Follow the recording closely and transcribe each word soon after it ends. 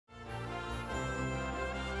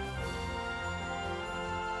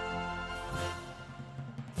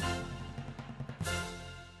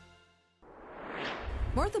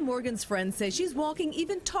Martha Morgan's friends say she's walking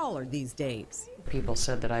even taller these days. People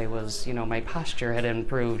said that I was, my posture had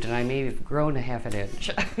improved and I may have grown a half an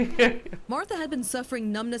inch. Martha had been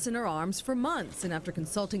suffering numbness in her arms for months, and after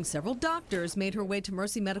consulting several doctors, made her way to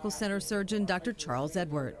Mercy Medical Center surgeon Dr. Charles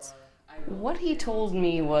Edwards. What he told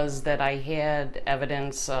me was that I had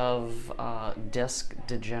evidence of disc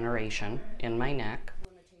degeneration in my neck.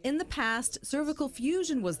 In the past, cervical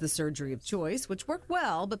fusion was the surgery of choice, which worked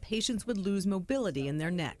well, but patients would lose mobility in their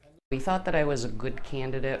neck. We thought that I was a good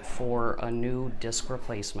candidate for a new disc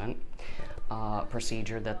replacement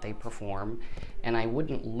procedure that they perform, and I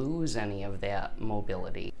wouldn't lose any of that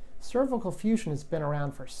mobility. Cervical fusion has been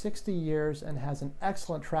around for 60 years and has an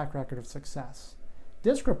excellent track record of success.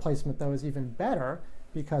 Disc replacement, though, is even better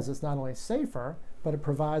because it's not only safer, but it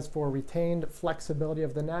provides for retained flexibility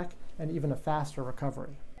of the neck and even a faster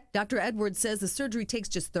recovery. Dr. Edwards says the surgery takes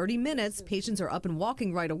just 30 minutes. Patients are up and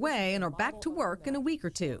walking right away and are back to work in a week or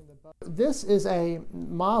two. This is a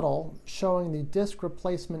model showing the disc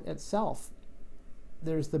replacement itself.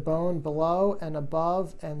 There's the bone below and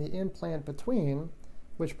above and the implant between,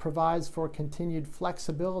 which provides for continued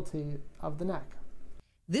flexibility of the neck.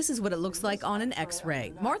 This is what it looks like on an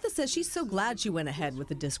X-ray. Martha says she's so glad she went ahead with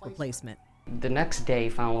the disc replacement. The next day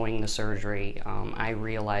following the surgery, I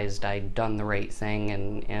realized I'd done the right thing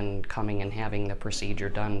in coming and having the procedure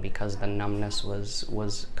done, because the numbness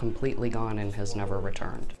was completely gone and has never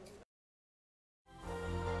returned.